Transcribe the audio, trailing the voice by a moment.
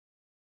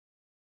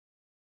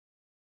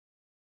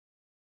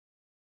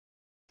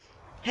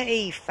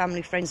Hey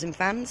family, friends and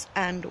fans,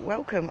 and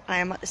welcome. I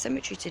am at the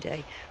cemetery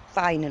today.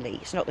 Finally,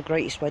 it's not the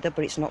greatest weather,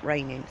 but it's not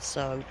raining,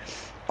 so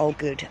all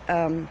good.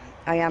 I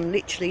am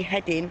literally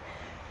heading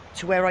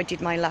to where I did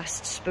my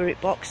last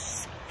spirit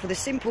box. For the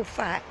simple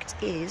fact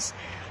is,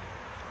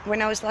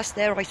 when I was last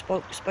there, I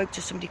spoke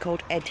to somebody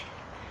called Ed,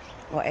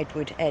 or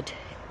Edward, Ed.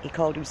 He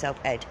called himself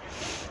Ed.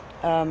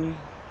 I'm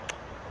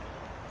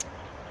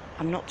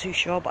not too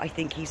sure, but I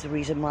think he's the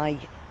reason my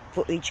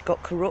footage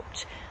got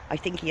corrupt. I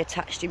think he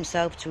attached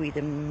himself to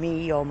either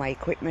me or my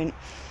equipment,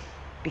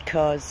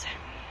 because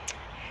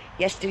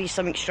yesterday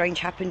something strange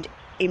happened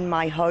in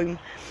my home.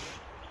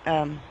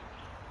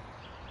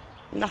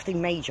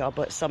 Nothing major,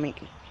 but something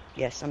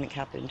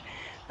happened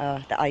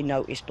that I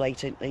noticed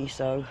blatantly,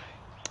 so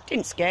it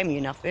didn't scare me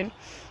or nothing.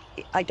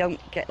 I don't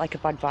get like a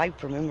bad vibe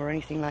from him or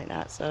anything like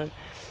that, so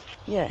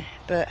yeah.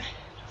 But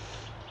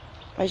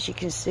as you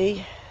can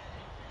see,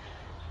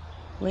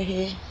 we're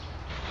here,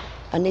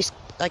 and this,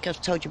 like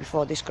I've told you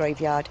before, this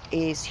graveyard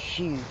is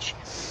huge.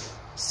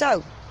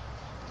 So,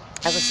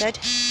 as I said,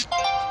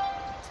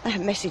 a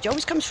message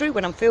always comes through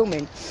when I'm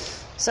filming.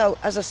 So,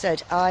 as I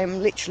said,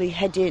 I'm literally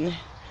heading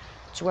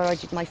to where I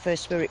did my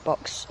first spirit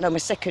box. No, my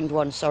second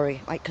one,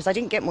 sorry, because I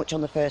didn't get much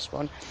on the first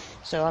one.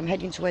 So I'm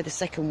heading to where I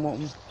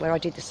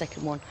did the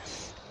second one,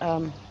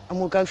 and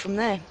we'll go from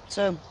there.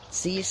 So,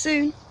 see you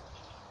soon.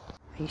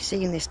 Are you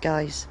seeing this,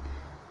 guys?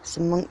 It's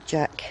a monk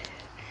jack.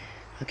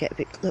 I'll get a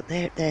bit, look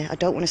there, I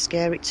don't want to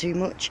scare it too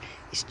much.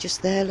 It's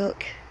just there,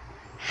 look.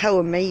 How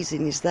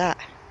amazing is that?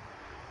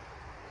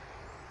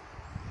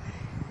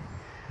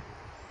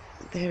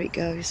 There it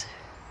goes.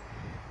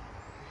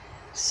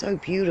 So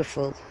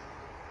beautiful.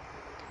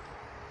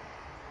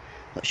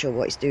 Not sure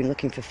what it's doing,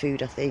 looking for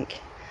food, I think.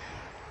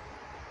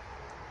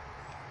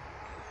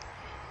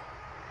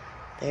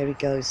 There he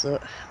goes,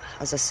 look.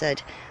 As I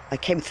said, I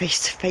came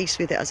face to face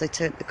with it as I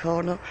turned the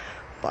corner,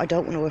 but I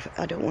don't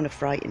want to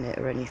frighten it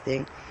or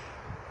anything.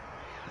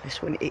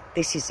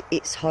 This is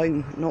its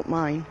home, not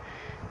mine.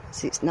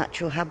 It's its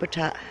natural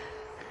habitat.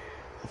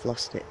 I've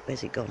lost it.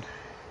 Where's it gone?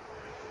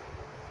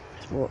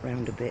 Let's walk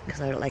around a bit, because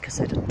like I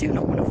said, I do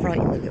not want to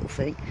frighten the little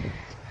thing.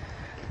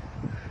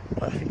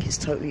 But I think it's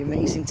totally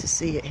amazing to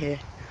see it here.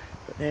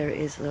 But there it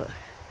is, look.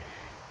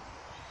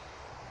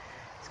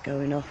 It's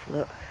going off,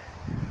 look.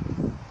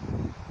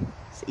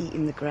 It's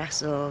eating the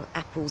grass or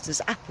apples. There's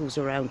apples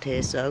around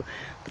here, so...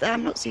 But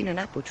I'm not seeing an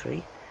apple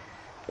tree.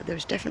 But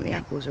there's definitely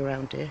apples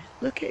around here.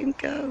 Look at him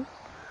go.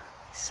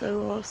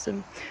 So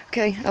awesome.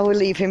 Okay, I will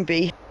leave him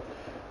be.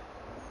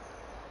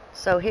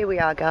 So here we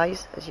are,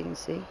 guys, as you can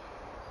see.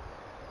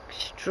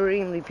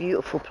 Extremely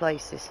beautiful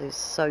place. This is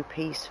so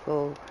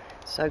peaceful,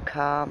 so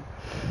calm,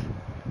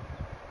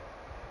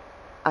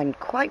 and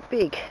quite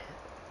big.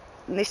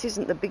 And this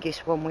isn't the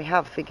biggest one we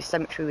have, biggest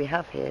cemetery we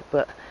have here,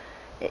 but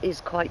it is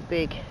quite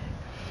big.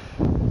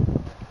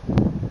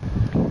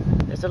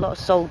 There's a lot of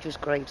soldiers'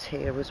 graves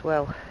here as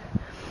well.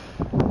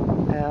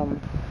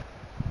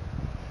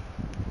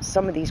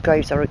 Some of these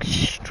graves are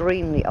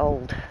extremely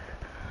old,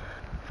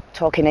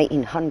 talking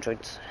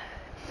 1800s,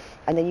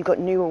 and then you've got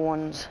newer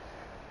ones.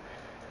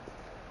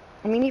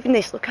 I mean, even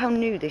this, look how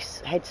new this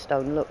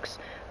headstone looks,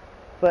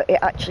 but it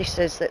actually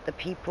says that the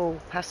people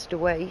passed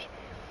away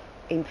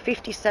in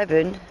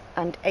 57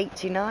 and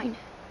 89,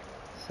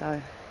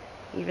 so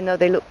even though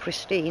they look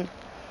pristine,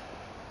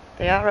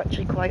 they are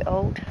actually quite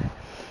old.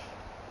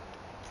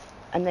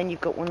 And then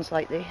you've got ones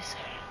like this.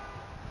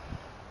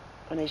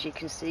 And as you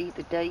can see,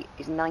 the date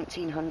is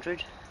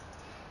 1900,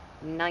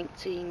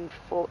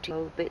 1940, a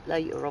bit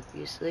later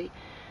obviously.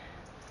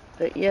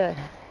 But yeah,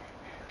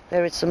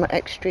 there are some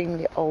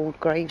extremely old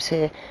graves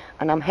here,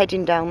 and I'm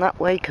heading down that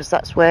way because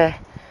that's where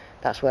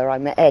I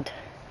met Ed.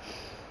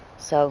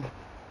 So,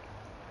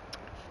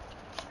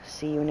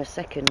 see you in a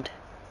second.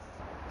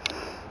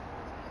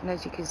 And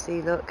as you can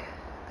see, look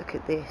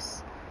at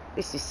this.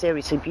 This is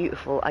seriously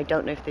beautiful. I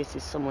don't know if this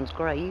is someone's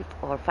grave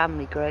or a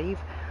family grave,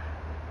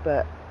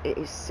 but it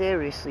is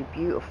seriously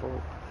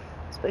beautiful,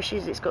 especially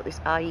as it's got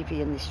this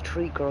ivy and this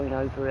tree growing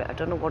over it. I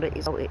don't know what it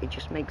is, it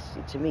just makes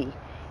it, to me,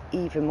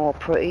 even more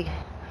pretty.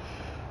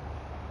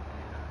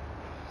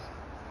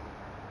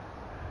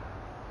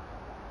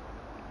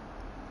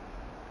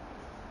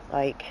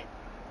 Like,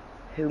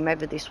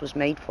 whomever this was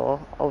made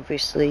for,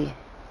 obviously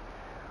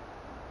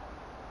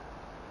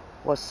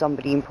was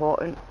somebody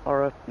important,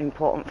 or an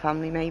important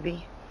family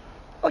maybe,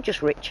 or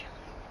just rich.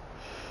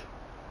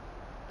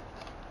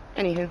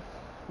 Anywho,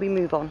 we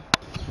move on.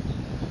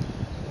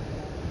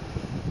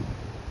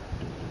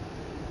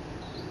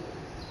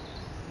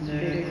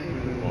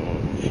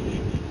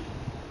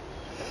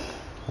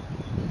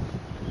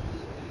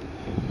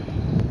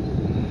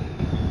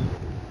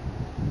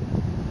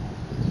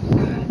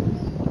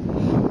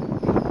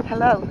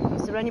 Hello,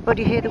 is there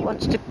anybody here that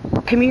wants to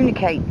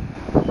communicate?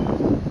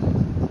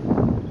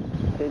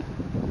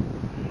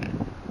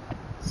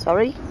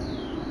 Sorry?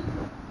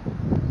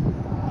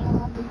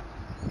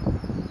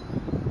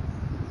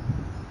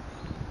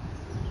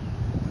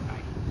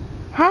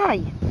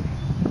 Hi.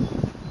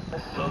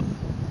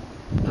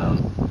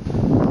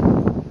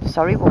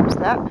 Sorry, what was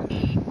that?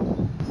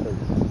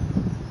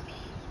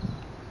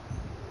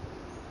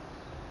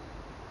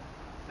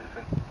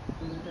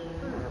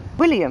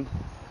 William.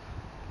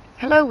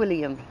 Hello,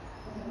 William.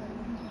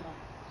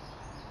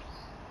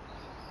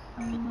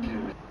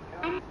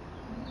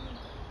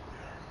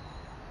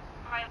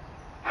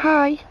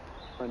 Hi.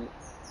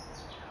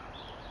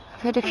 I've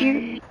heard a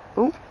few.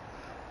 Oh,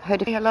 I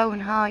heard a hello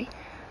and hi.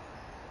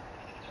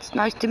 It's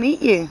nice to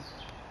meet you.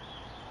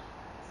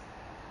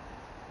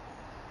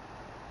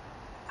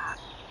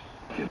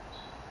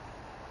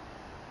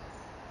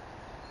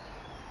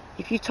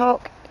 If you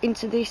talk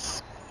into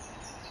this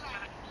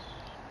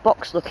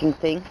box-looking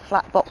thing,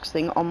 flat box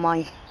thing on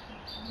my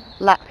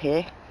lap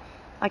here,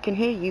 I can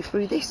hear you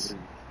through this.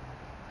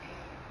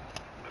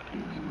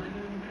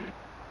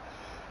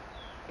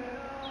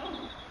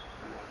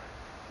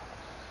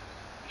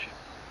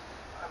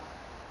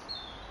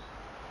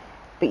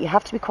 But you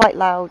have to be quite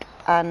loud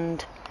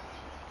and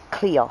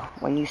clear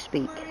when you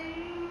speak.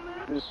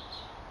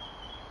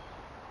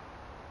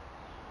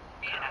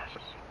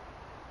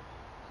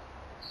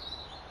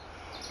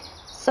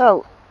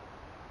 So,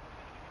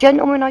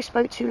 gentleman I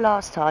spoke to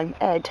last time,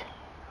 Ed.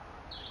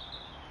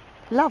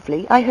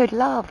 Lovely, I heard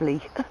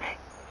lovely.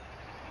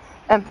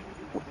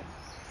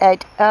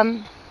 Ed,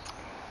 I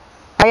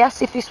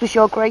asked if this was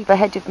your grave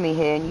ahead of me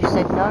here, and you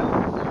said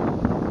no.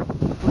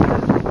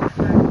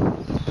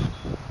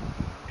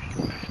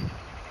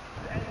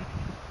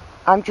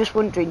 I'm just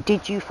wondering,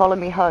 did you follow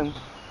me home?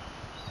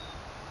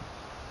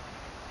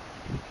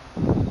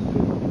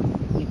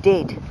 You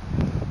did.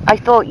 I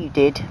thought you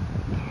did.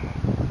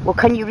 Well,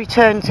 can you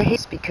return to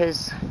his,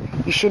 because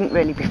you shouldn't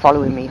really be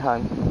following me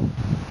home.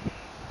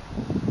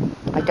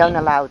 I don't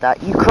allow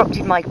that. You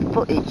corrupted my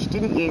footage,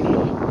 didn't you?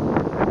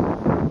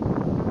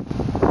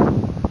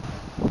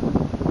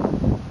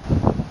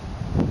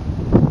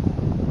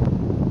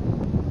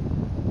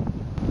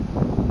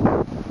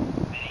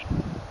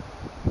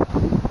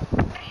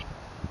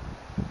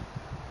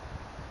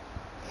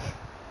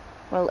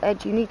 Well,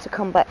 Ed, you need to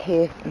come back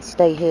here and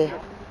stay here.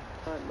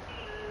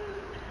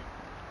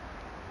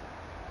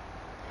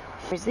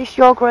 Is this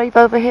your grave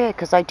over here?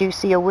 Because I do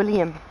see a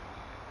William.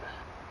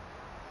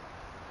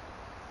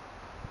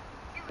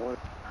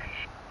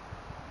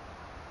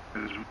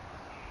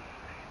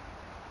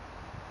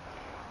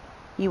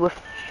 You were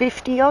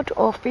 50 odd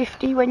or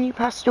 50 when you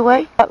passed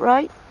away, is that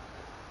right?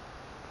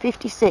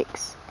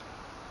 56.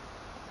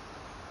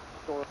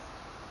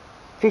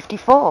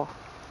 54.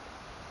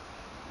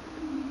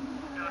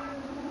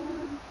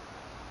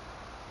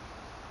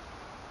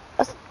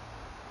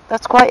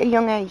 That's quite a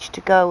young age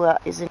to go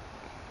at, isn't it?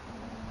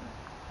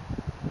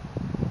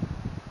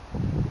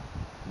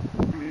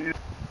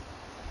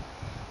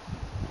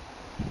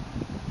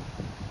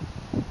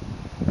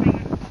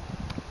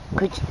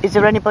 Is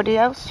there anybody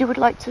else you would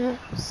like to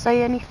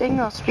say anything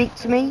or speak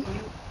to me?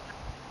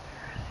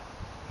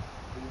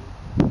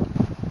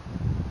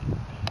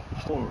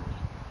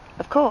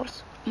 Of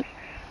course.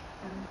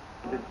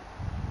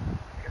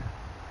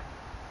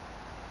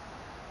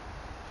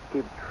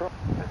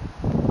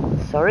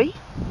 Sorry?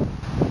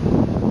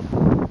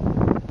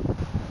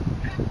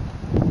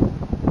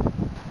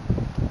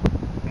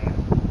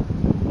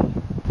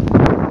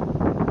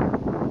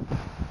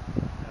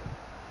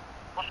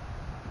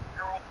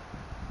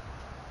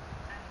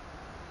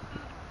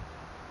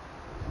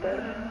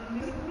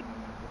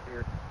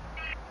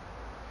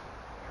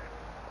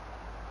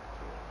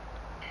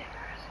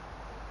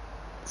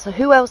 So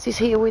who else is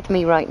here with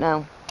me right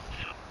now?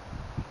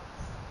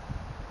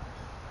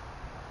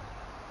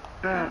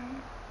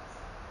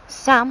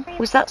 Sam?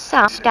 Was that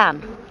Sam?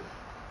 Stan?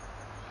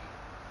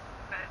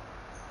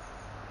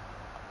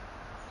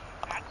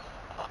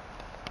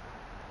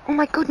 Oh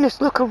my goodness,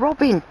 look, a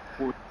robin.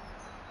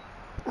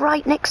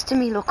 Right next to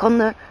me, look, on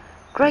the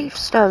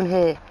gravestone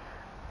here.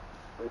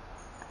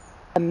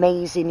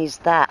 Amazing is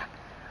that.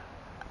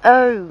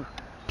 Oh.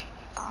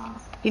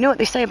 You know what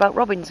they say about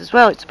robins as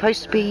well? It's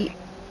supposed to be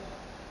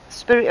the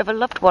spirit of a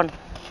loved one.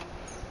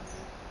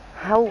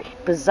 How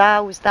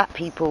bizarre was that,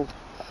 people?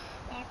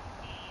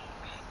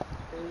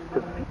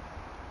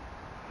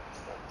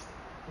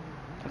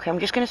 Okay, I'm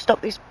just going to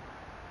stop this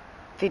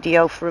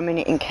video for a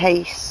minute in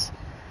case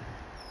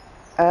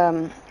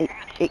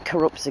it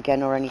corrupts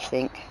again or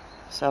anything.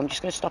 So I'm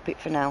just going to stop it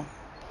for now.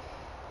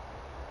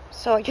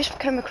 So I just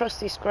came across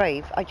this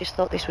grave. I just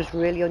thought this was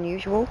really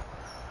unusual.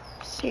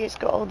 See, it's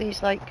got all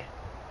these like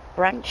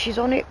branches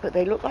on it, but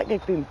they look like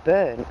they've been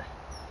burnt.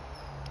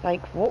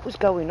 Like, what was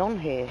going on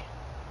here?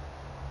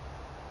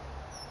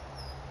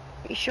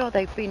 Pretty sure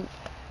they've been,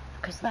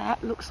 because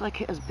that looks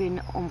like it has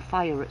been on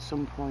fire at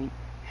some point.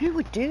 Who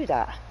would do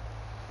that?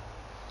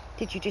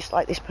 Did you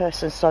dislike this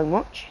person so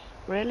much,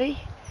 really,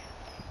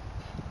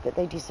 that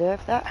they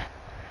deserve that?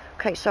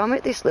 Okay, so I'm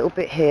at this little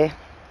bit here.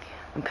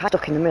 I'm kind of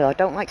stuck in the middle. I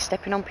don't like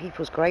stepping on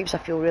people's graves. I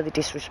feel really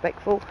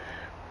disrespectful,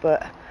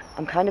 but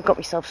I'm kind of got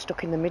myself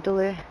stuck in the middle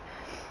here.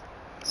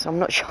 So I'm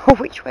not sure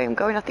which way I'm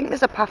going. I think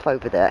there's a path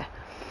over there.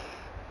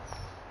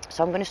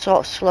 So I'm going to sort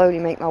of slowly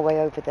make my way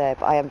over there,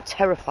 but I am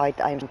terrified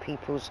that I am on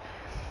people's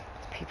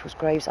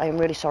graves. I am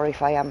really sorry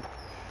if I am.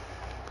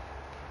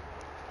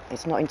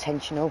 It's not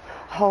intentional.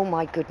 Oh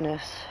my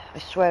goodness. I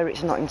swear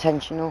it's not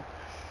intentional.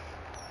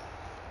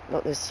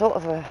 Look, there's sort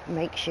of a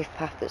makeshift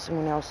path that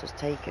someone else has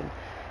taken,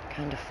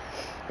 kind of.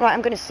 Right,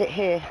 I'm going to sit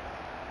here.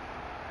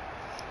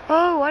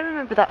 Oh, I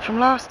remember that from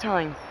last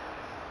time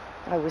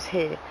I was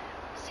here.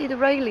 See the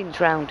railings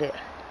round it?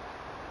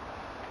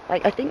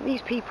 Like, I think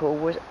these people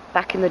were,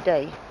 back in the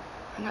day,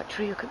 and that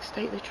tree, look at the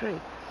state of the tree,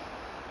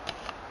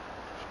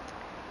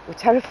 were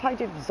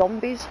terrified of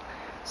zombies,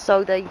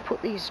 so they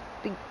put these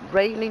big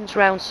railings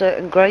round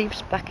certain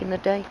graves back in the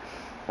day.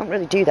 Don't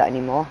really do that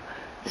anymore.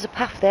 There's a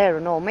path there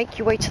and all. Make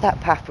your way to that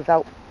path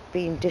without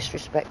being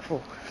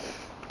disrespectful.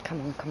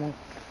 Come on, come on.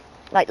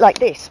 Like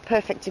this,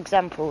 perfect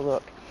example,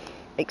 look.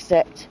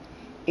 Except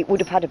it would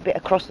have had a bit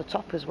across the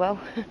top as well.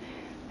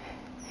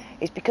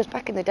 It's because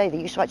back in the day they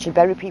used to actually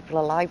bury people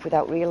alive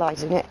without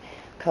realising it,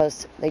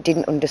 because they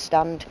didn't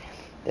understand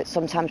that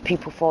sometimes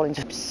people fall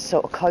into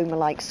sort of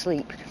coma-like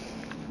sleep,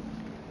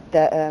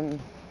 that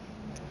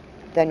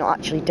they're not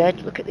actually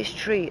dead. Look at this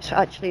tree, it's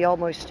actually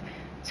almost,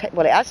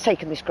 well, it has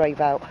taken this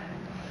grave out.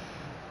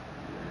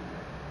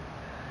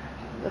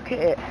 Look at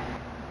it.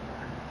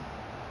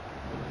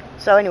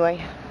 So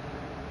anyway,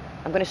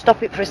 I'm going to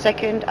stop it for a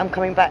second, I'm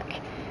coming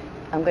back.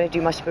 I'm going to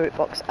do my spirit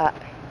box at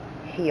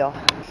here.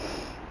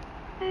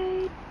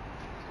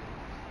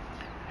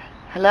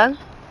 Hello?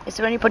 Is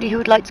there anybody who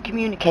would like to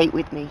communicate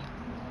with me?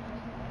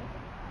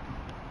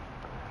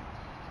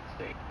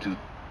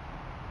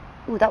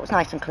 Ooh, that was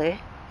nice and clear.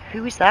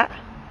 Who is that?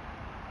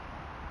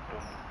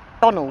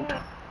 Donald.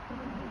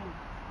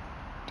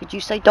 Did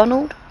you say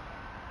Donald?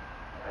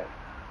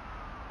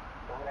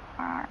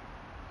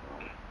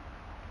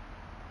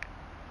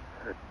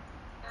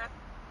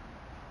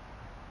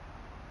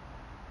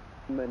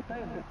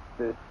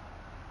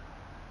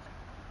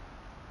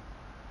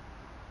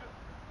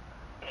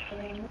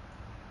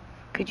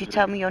 Could you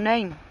tell me your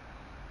name?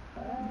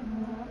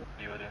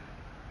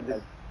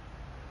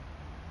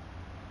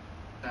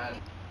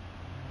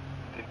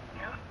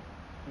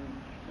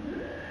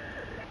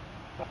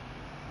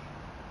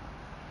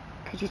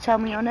 Could you tell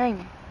me your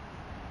name?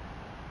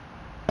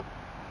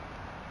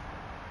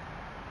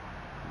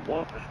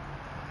 What?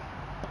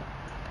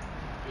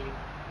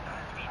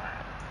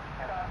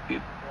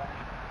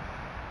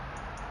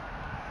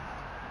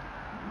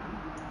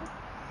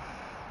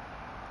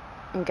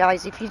 And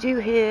guys, if you do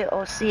hear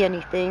or see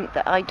anything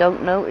that I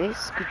don't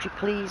notice, could you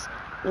please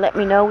let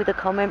me know with a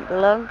comment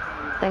below?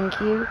 Thank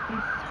you.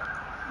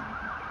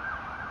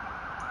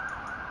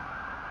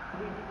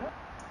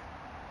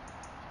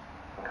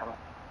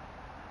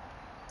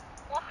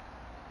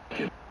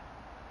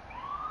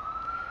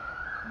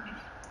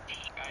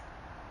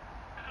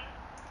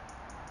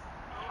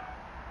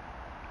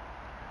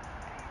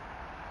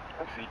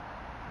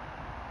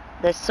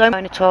 There's so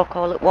many to talk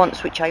all at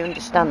once, which I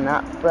understand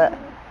that, but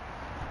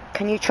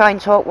can you try and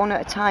talk one at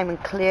a time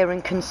and clear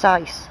and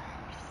concise?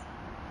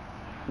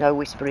 No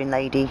whispering,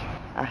 lady.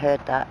 I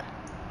heard that.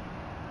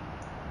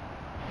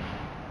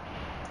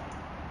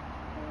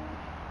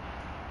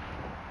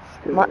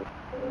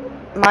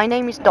 My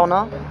name is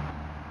Donna.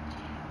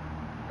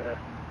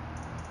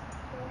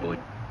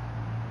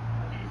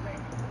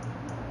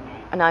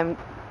 And I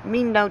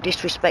mean no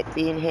disrespect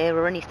being here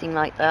or anything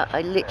like that.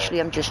 I literally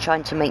am just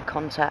trying to make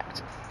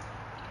contact.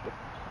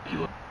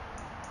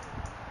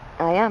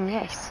 I am,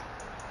 yes.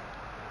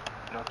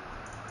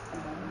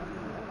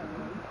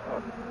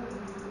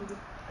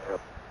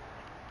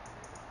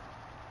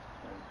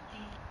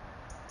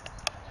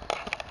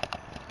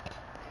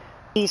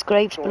 These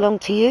graves belong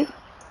to you?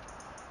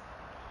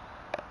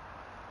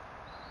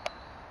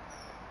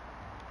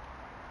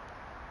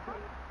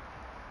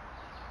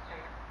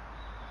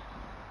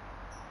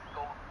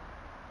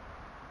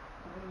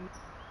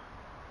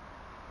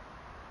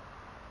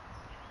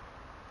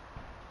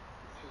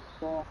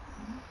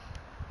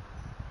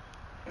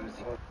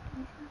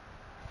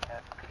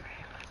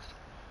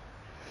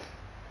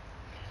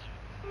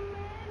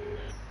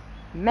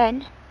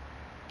 Men?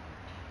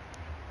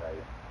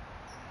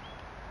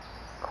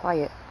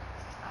 Quiet.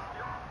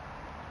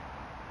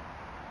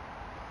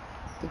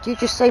 Did you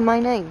just say my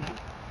name?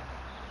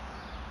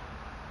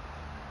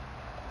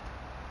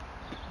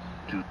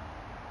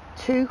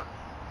 Two?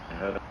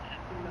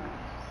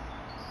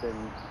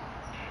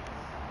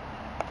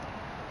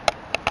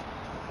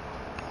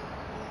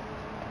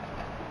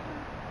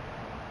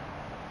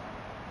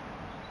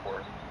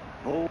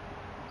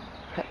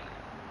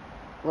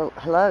 Well,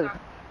 hello.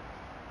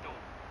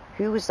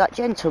 Who was that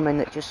gentleman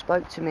that just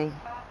spoke to me?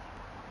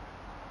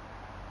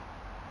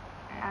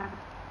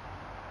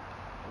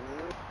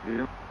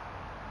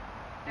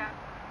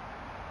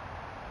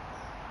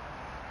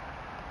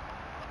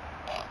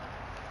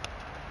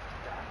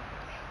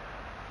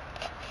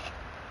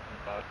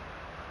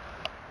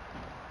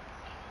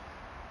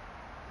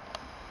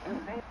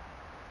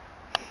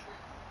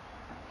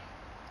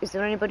 Is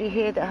there anybody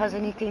here that has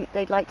anything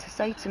they'd like to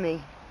say to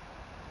me?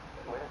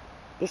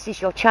 This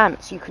is your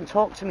chance. You can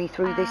talk to me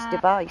through this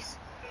device.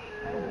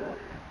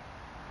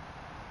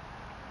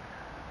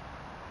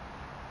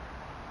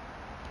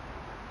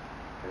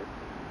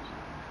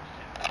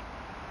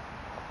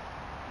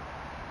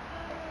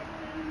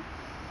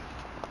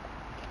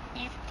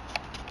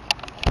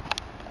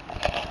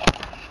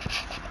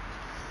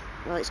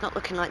 Well, it's not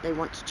looking like they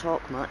want to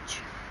talk much.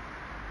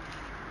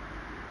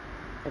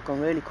 They've gone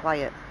really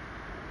quiet.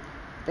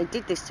 They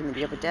did this to me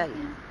the other day.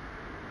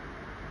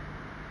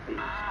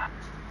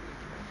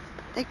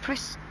 They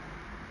pressed...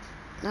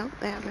 No,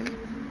 they haven't.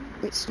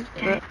 It's...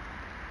 But...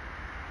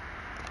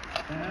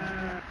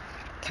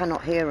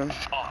 Cannot hear them.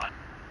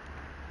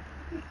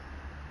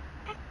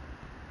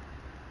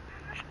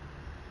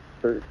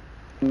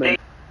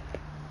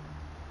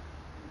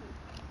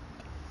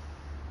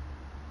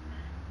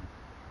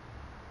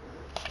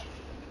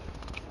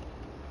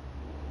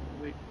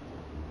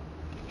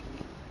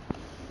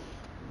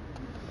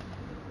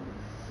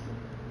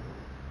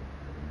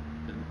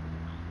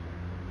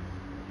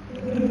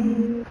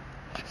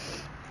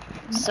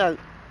 So,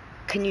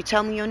 can you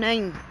tell me your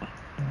name?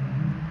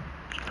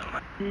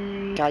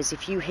 Guys,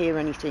 if you hear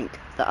anything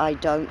that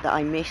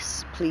I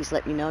miss, please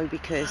let me know,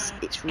 because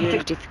it's really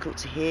difficult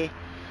to hear.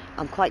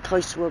 I'm quite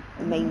close to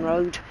a main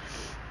road,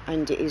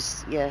 and it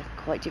is, yeah,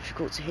 quite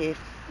difficult to hear.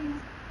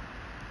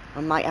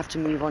 I might have to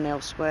move on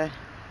elsewhere.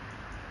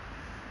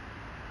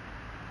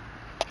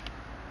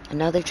 And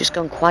now they've just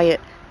gone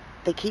quiet.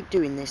 They keep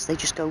doing this, they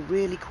just go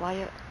really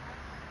quiet.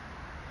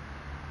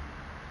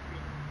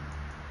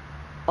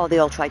 Or they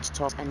all try to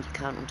talk and you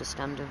can't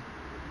understand them.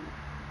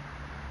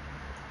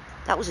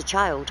 That was a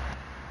child.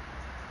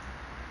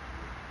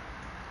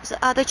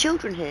 Are there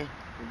children here?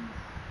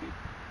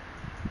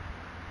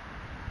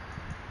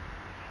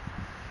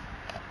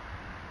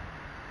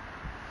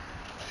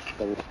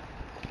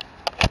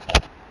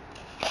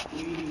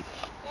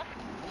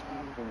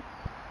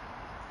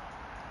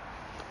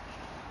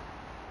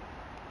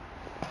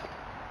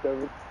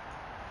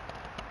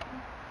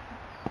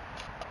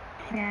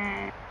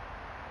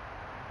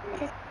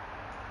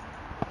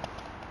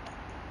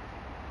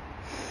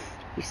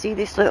 You see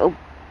this little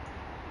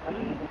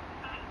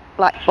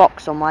black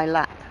box on my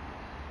lap?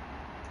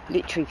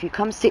 Literally, if you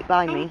come sit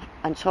by me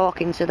and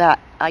talk into that,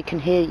 I can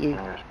hear you.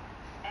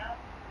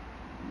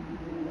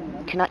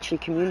 I can actually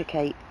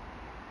communicate.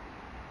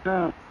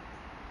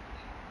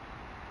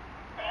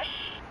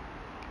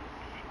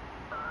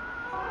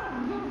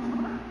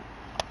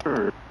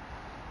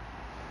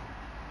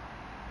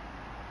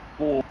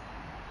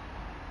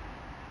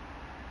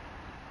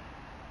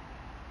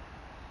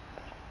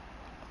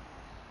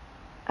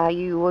 Are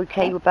you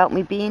okay about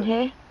me being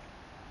here?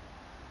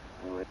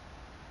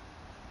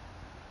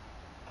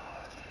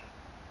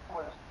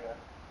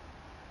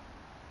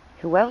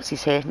 Who else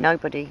is here?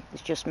 Nobody.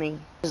 It's just me.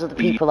 There's other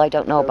people I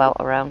don't know about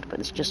around, but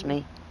it's just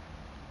me.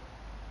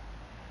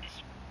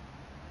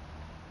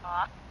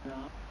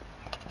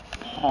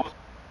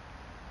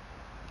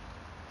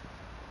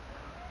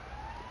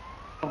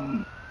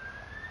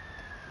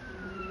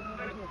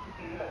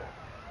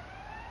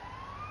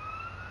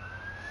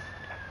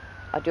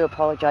 I do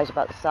apologise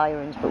about the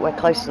sirens, but we're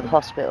close to the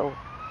hospital.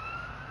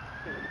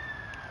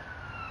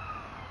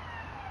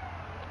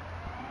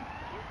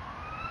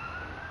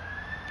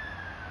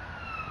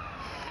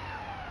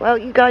 Well,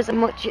 you guys are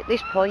much at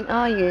this point,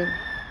 are you?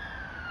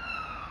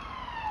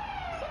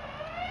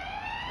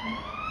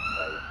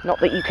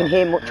 Not that you can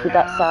hear much with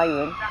that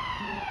siren.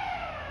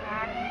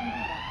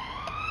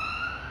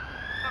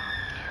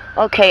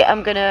 Okay,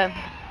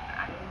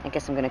 I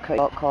guess I'm gonna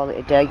call it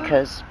a day,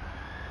 because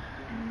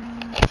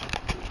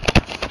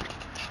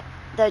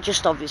they're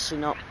just obviously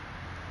not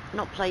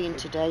playing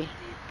today.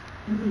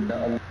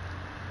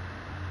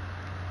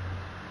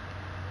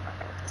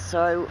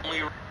 So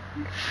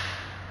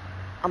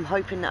I'm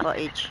hoping that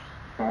footage,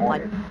 my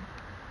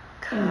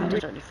card, I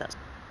don't know if that's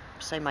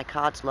saying my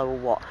card's low or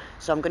what,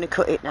 so I'm going to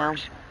cut it now.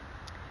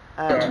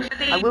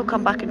 I will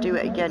come back and do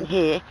it again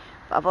here,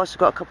 but I've also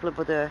got a couple of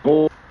other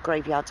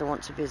graveyards I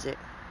want to visit.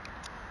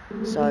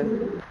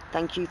 So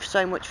thank you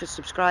so much for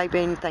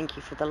subscribing, thank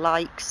you for the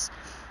likes,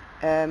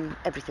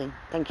 everything.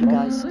 Thank you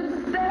guys,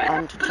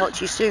 and talk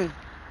to you soon.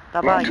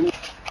 Bye bye.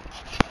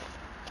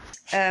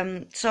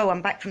 So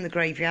I'm back from the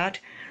graveyard.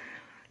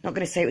 Not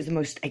going to say it was the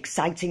most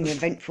exciting,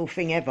 eventful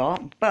thing ever,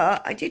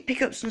 but I did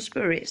pick up some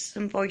spirits,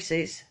 some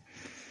voices,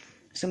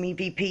 some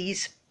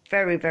EVPs,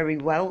 very, very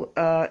well.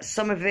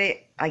 Some of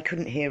it I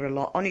couldn't hear a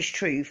lot. Honest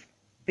truth,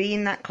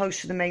 being that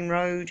close to the main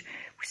road,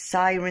 with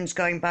sirens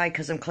going by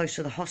because I'm close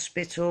to the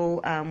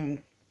hospital,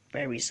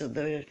 various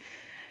other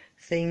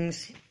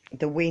things,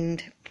 the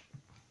wind,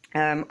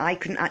 I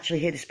couldn't actually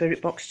hear the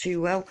spirit box too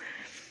well.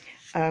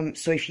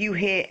 So if you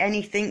hear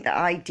anything that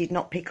I did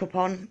not pick up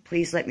on,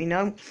 please let me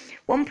know.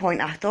 One point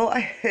I thought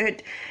I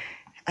heard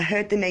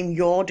the name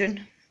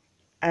Jordan.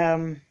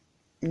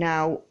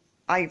 Now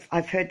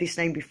I've heard this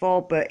name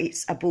before, but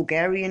it's a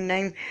Bulgarian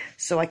name,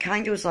 so I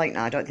kind of was like, no,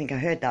 I don't think I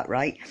heard that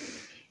right,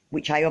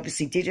 which I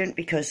obviously didn't,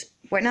 because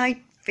when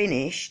I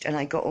finished and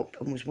I got up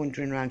and was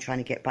wandering around trying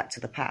to get back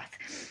to the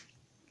path,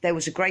 there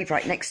was a grave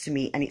right next to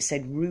me and it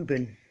said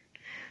Reuben.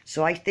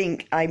 So I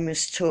think I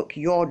mistook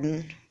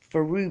Jordan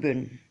for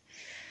Reuben.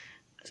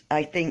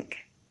 I think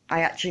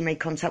I actually made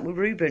contact with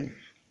Reuben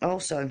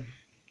also.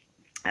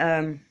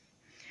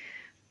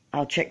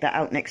 I'll check that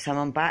out next time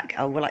I'm back.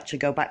 I will actually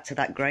go back to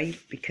that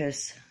grave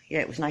because, yeah,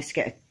 it was nice to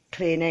get a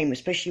clear name,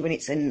 especially when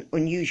it's an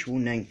unusual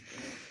name.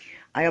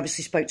 I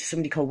obviously spoke to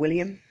somebody called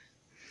William,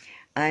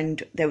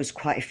 and there was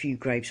quite a few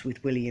graves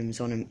with Williams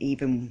on them,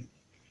 even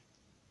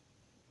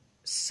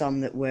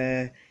some that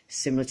were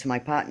similar to my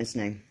partner's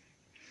name.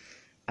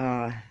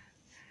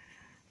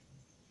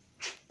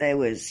 There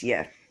was,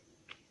 yeah,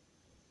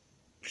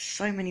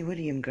 so many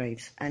William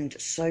graves, and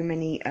so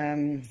many,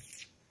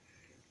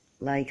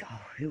 like,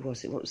 oh, who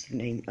was it? What was the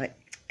name? Like,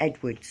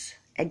 Edwards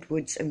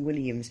and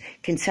Williams.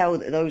 Can tell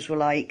that those were,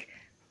 like,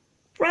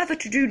 rather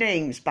to-do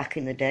names back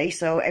in the day,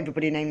 so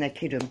everybody named their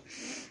kid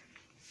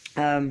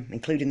them,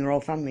 including the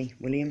royal family,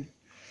 William.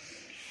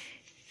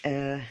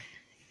 There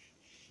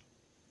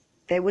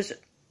was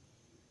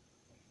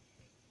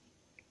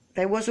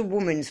a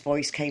woman's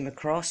voice came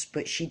across,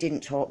 but she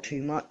didn't talk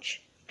too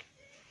much.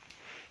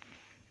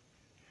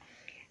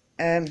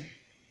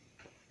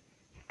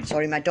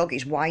 Sorry, my dog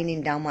is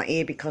whining down my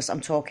ear because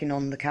I'm talking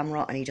on the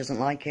camera and he doesn't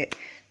like it.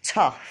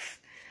 Tough.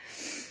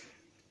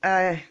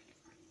 Yeah,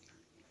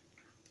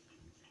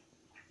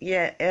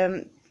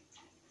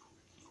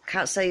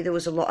 can't say there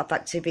was a lot of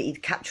activity.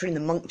 Capturing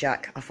the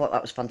monkjack, I thought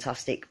that was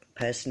fantastic,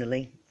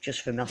 personally.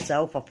 Just for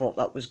myself, I thought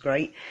that was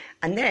great.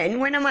 And then,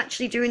 when I'm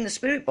actually doing the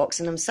spirit box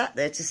and I'm sat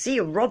there, to see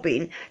a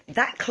robin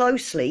that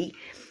closely,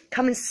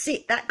 come and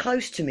sit that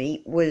close to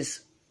me,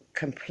 was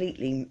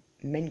completely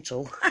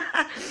mental.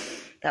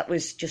 That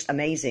was just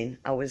amazing.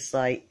 I was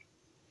like,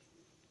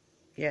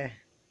 yeah,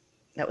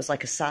 that was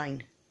like a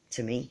sign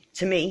to me.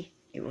 To me,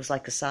 it was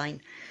like a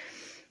sign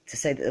to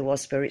say that there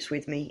was spirits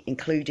with me,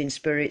 including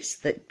spirits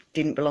that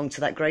didn't belong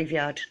to that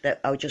graveyard, that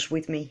are just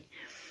with me.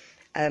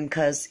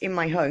 Because in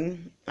my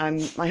home,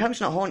 my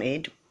home's not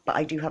haunted, but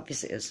I do have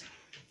visitors.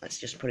 Let's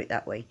just put it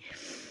that way.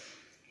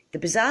 The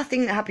bizarre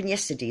thing that happened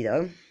yesterday,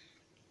 though,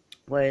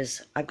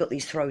 was I've got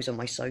these throws on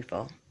my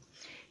sofa,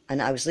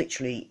 and I was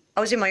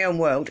in my own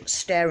world,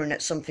 staring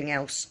at something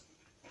else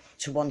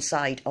to one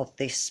side of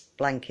this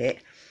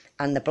blanket,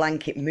 and the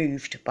blanket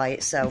moved by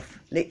itself.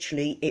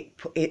 Literally,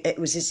 it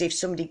was as if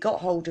somebody got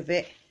hold of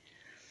it,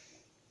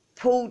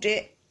 pulled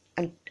it,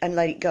 and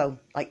let it go,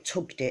 like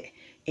tugged it.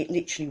 It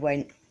literally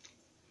went,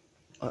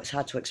 oh, it's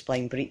hard to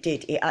explain, but it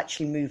did. It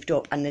actually moved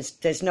up, and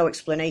there's no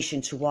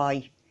explanation to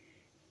why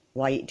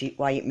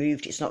it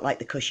moved. It's not like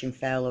the cushion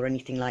fell or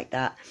anything like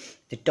that.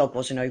 The dog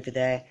wasn't over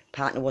there.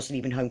 Partner wasn't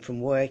even home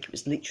from work. It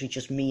was literally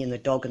just me and the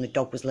dog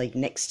was laid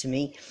next to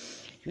me.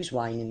 Who's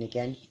whining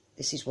again?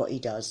 This is what he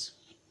does.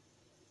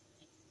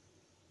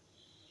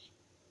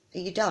 Are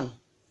you done?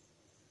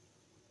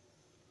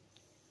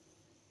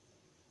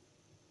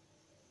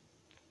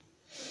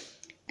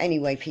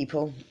 Anyway,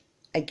 people,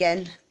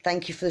 again,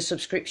 thank you for the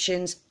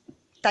subscriptions.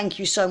 Thank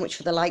you so much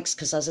for the likes,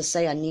 because as I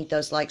say, I need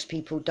those likes,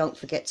 people. Don't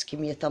forget to give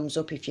me a thumbs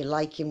up if you're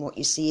liking what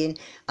you're seeing.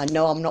 I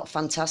know I'm not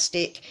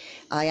fantastic.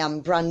 I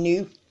am brand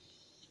new.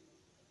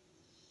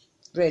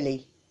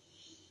 Really?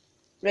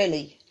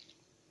 Really?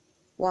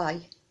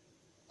 Why?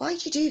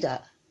 Why'd you do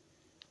that?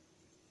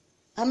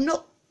 I don't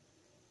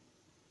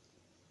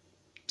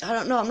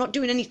know, I'm not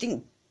doing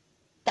anything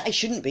that I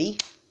shouldn't be.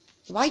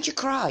 Why'd you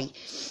cry?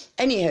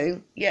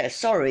 Anywho, yeah,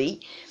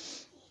 sorry.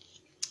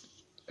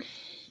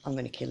 I'm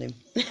going to kill him.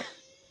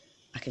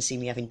 I can see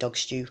me having dog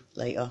stew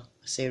later.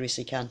 I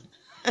seriously can.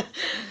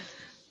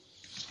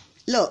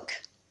 Look.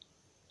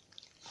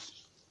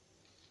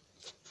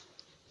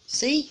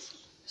 See?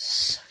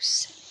 So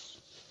silly.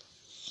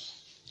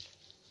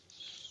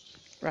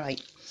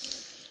 Right.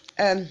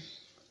 I've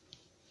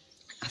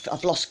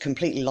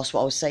completely lost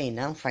what I was saying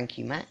now. Thank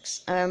you,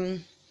 Max.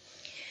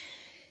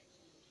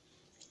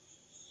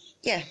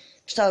 Yeah,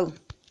 so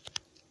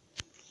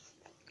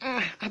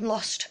I'm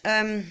lost.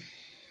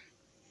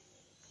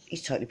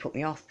 He's totally put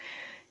me off.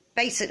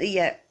 Basically,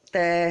 yeah,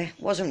 there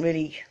wasn't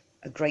really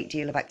a great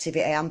deal of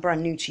activity. I am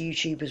brand new to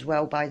YouTube as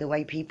well, by the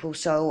way, people,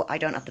 so I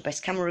don't have the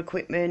best camera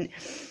equipment,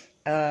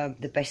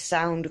 the best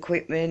sound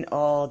equipment,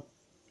 or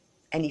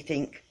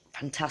anything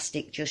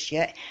fantastic just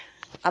yet.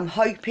 I'm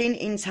hoping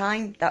in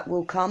time that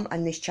will come,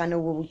 and this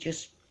channel will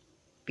just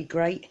be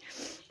great,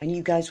 and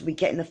you guys will be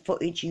getting the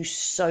footage you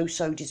so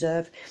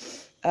deserve,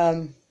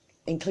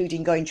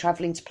 including going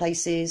travelling to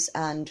places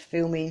and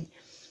filming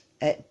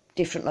at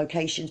different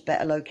locations,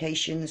 better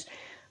locations.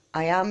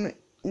 I am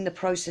in the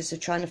process of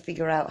trying to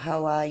figure out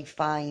how I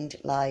find,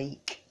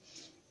 like,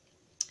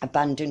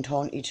 abandoned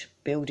haunted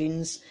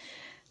buildings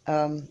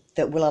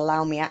that will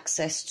allow me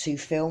access to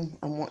film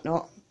and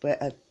whatnot,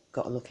 but I've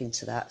got to look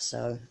into that.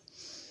 So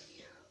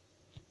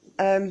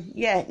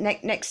yeah,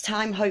 next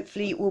time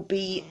hopefully it will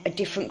be a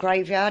different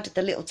graveyard,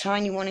 the little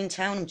tiny one in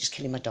town. I'm just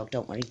killing my dog,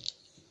 don't worry.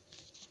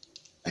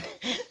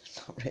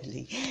 Not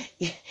really.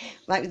 Yeah,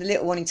 might be the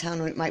little one in town,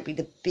 or it might be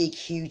the big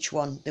huge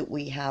one that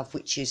we have,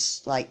 which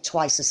is like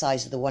twice the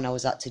size of the one I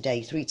was at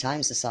today, 3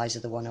 times the size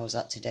of the one I was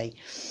at today.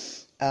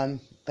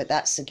 But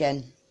that's,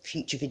 again,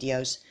 future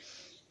videos.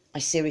 I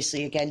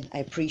seriously, again, I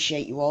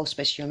appreciate you all,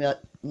 especially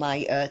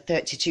my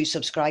 32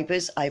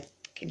 subscribers. I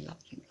fucking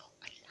love you all.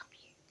 I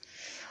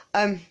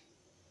love you.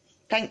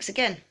 Thanks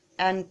again,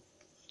 and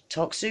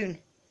talk soon.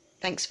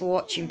 Thanks for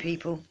watching,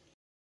 people.